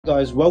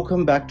Guys,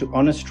 welcome back to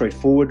Honest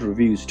Straightforward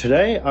Reviews.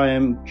 Today I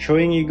am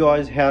showing you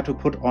guys how to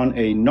put on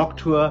a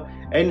Noctua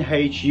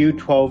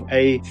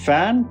NH-u12a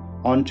fan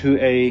onto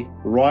a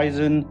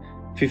Ryzen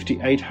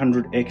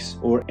 5800X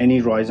or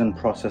any Ryzen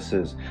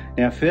processors.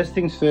 Now first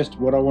things first,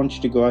 what I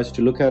want you guys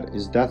to look at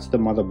is that's the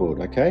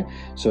motherboard, okay?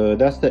 So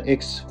that's the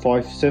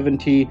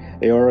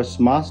X570 Aorus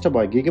Master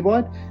by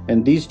Gigabyte,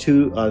 and these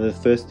two are the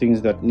first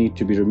things that need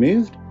to be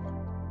removed.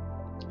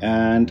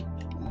 And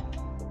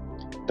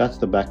that's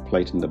the back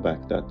plate in the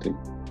back, that thing,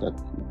 that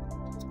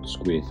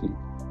square thing.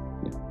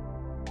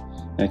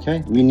 Yeah.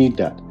 Okay, we need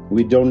that.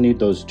 We don't need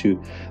those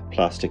two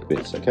plastic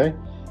bits, okay?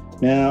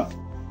 Now,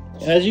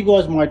 as you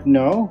guys might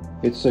know,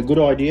 it's a good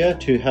idea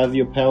to have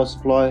your power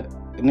supply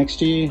next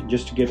to you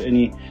just to get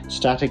any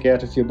static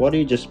out of your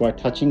body. Just by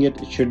touching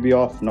it, it should be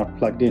off, not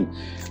plugged in.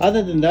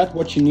 Other than that,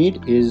 what you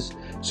need is,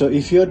 so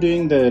if you're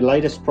doing the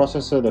latest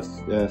processor,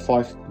 the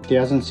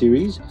 5000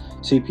 series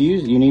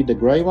CPUs, you need the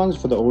gray ones.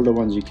 For the older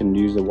ones, you can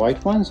use the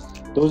white ones.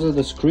 Those are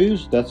the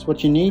screws. That's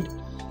what you need.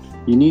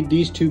 You need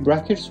these two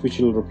brackets, which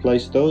will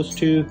replace those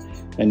two,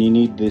 and you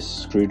need this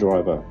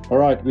screwdriver. All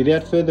right,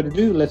 without further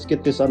ado, let's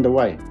get this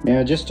underway.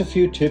 Now, just a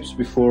few tips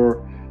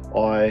before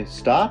I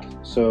start.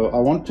 So I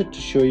wanted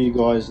to show you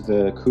guys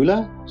the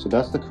cooler. So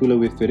that's the cooler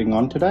we're fitting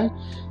on today.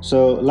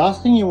 So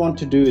last thing you want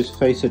to do is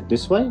face it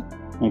this way,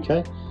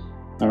 okay?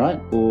 All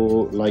right,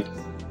 or like,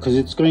 because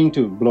it's going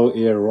to blow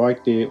air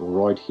right there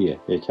or right here,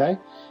 okay?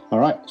 All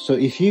right, so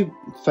if you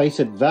face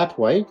it that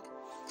way,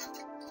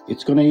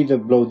 it's going to either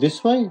blow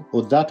this way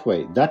or that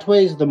way. That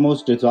way is the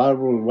most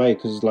desirable way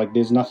because like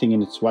there's nothing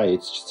in its way.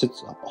 It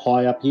sits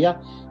high up here,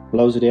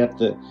 blows it out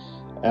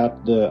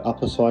the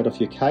upper side of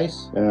your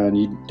case, and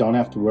you don't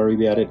have to worry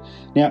about it.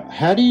 Now,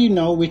 how do you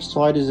know which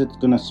side is it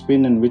going to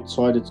spin and which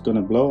side it's going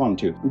to blow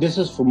onto? This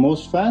is for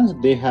most fans.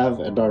 They have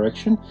a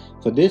direction.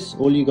 For this,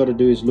 all you got to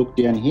do is look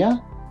down here.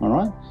 All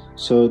right,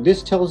 so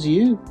this tells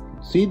you,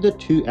 see the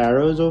two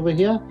arrows over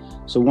here?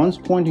 So one's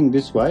pointing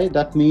this way,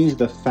 that means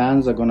the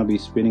fans are going to be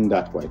spinning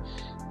that way.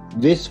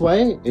 This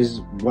way is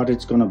what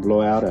it's going to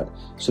blow out at.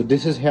 So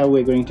this is how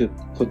we're going to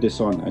put this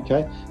on,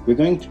 okay? We're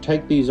going to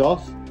take these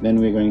off, then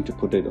we're going to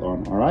put it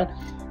on, all right?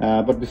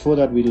 But before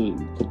that, we'll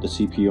put the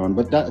CPU on,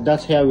 but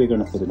that's how we're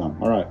going to put it on.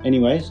 All right,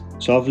 anyways,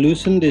 so I've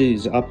loosened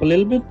these up a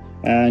little bit,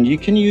 and you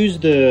can use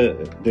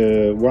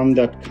the one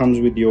that comes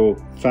with your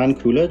fan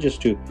cooler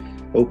just to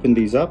open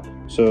these up.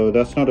 So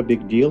that's not a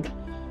big deal.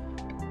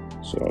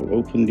 So I'll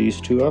open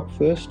these two up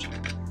first.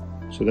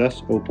 So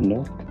that's opened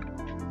up.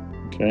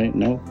 Okay,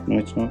 no,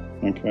 it's not.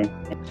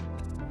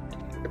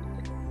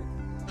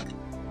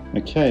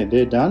 Okay,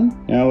 they're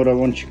done. Now what I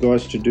want you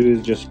guys to do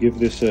is just give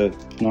this a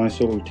nice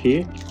old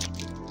tear.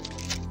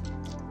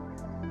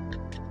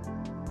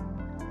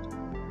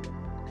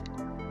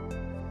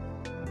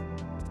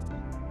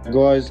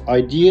 Guys,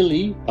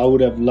 ideally I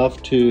would have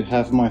loved to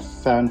have my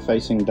fan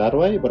facing that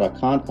way, but I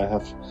can't.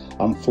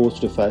 I'm forced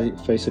to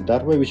face it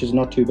that way, which is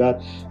not too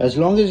bad as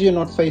long as you're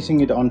not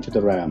facing it onto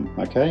the RAM,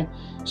 okay?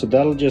 So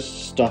that'll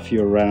just stuff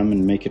your RAM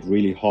and make it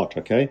really hot,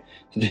 okay?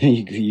 So then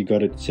you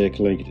got it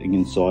circulating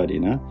inside,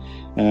 you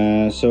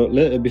know. So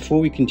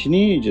before we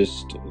continue,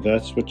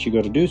 that's what you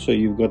got to do. So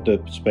you've got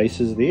the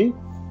spaces there,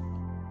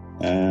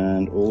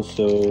 and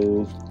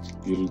also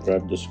you'll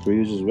grab the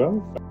screws as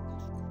well.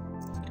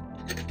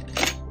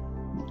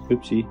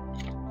 Oopsie.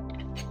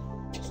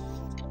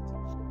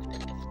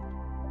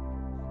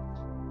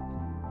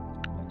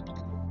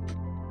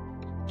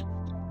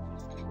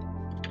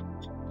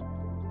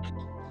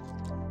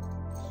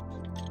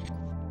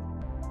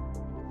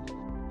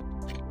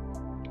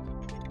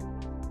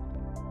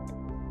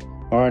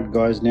 Alright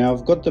guys, now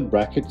I've got the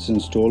brackets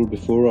installed.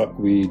 Before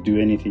we do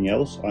anything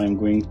else, I'm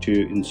going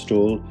to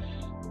install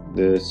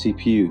the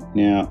CPU.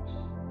 Now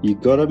you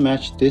gotta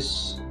match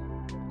this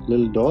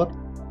little dot,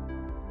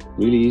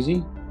 really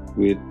easy,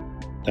 with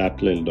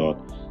that little dot.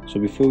 So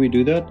before we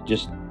do that,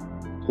 just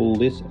pull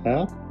this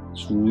out.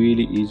 It's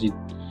really easy,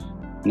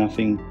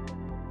 nothing.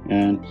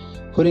 And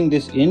putting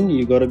this in,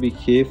 you got to be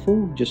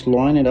careful. Just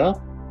line it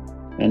up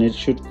and it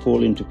should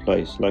fall into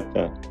place like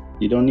that.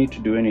 You don't need to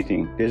do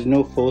anything. There's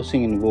no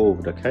forcing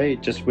involved, okay?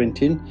 It just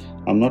went in.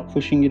 I'm not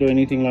pushing it or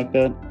anything like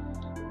that.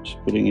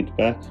 Just putting it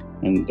back,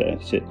 and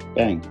that's it.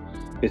 Bang,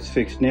 it's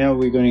fixed. Now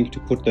we're going to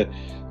put the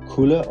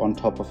cooler on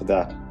top of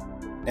that.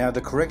 Now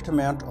the correct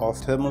amount of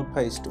thermal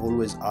paste,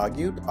 always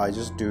argued, I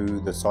just do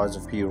the size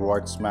of pea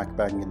right smack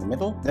bang in the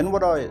middle. Then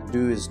what I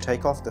do is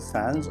take off the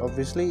fans.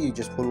 Obviously you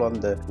just pull on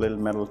the little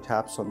metal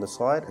taps on the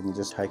side and you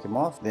just take them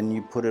off. Then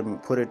you put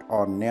it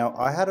on. Now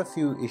I had a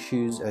few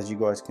issues, as you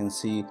guys can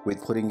see,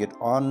 with putting it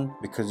on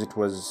because it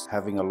was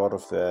having a lot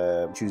of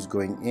issues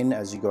going in.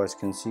 As you guys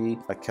can see,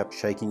 I kept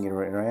shaking it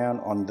around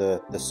on the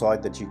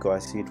side that you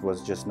guys see. It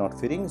was just not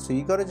fitting. So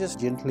you got to just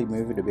gently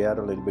move it about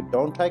a little bit.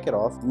 Don't take it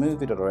off,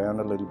 move it around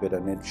a little bit,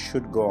 and it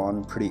should go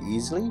on pretty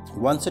easily.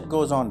 Once it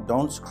goes on,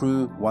 don't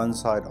screw one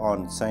side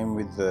on. Same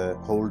with the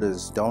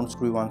holders, don't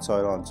screw one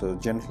side on. So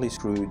gently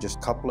screw, just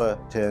a couple of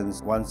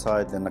turns one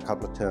side, then a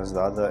couple of turns the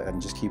other,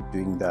 and just keep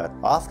doing that.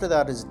 After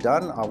that is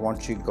done, I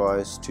want you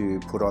guys to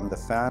put on the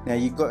fan. Now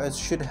you guys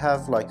should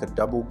have like a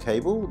double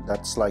cable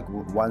that's like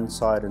one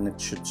side and it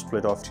should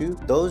split off two.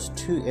 Those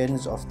two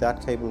ends of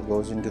that cable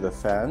goes into the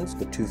fans,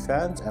 the two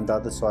fans, and the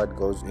other side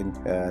goes in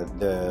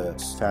the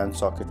fan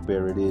socket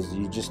where it is.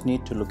 You just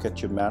need to look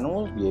at your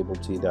manual to be able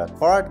to see that.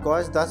 Alright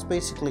guys, that's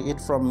basically it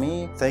from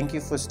me. Thank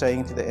you for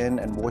staying to the end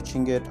and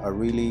watching it. I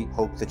really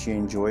hope that you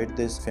enjoyed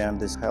this, found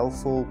this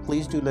helpful.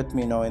 Please do let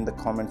me know in the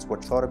comments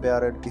what you thought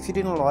about it. If you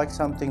didn't like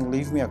something,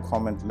 leave me a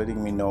comment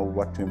letting me know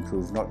what to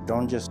improve.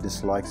 Don't just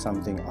dislike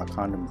something. I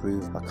can't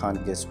improve. I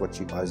can't guess what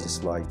you guys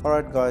dislike.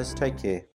 Alright guys, take care.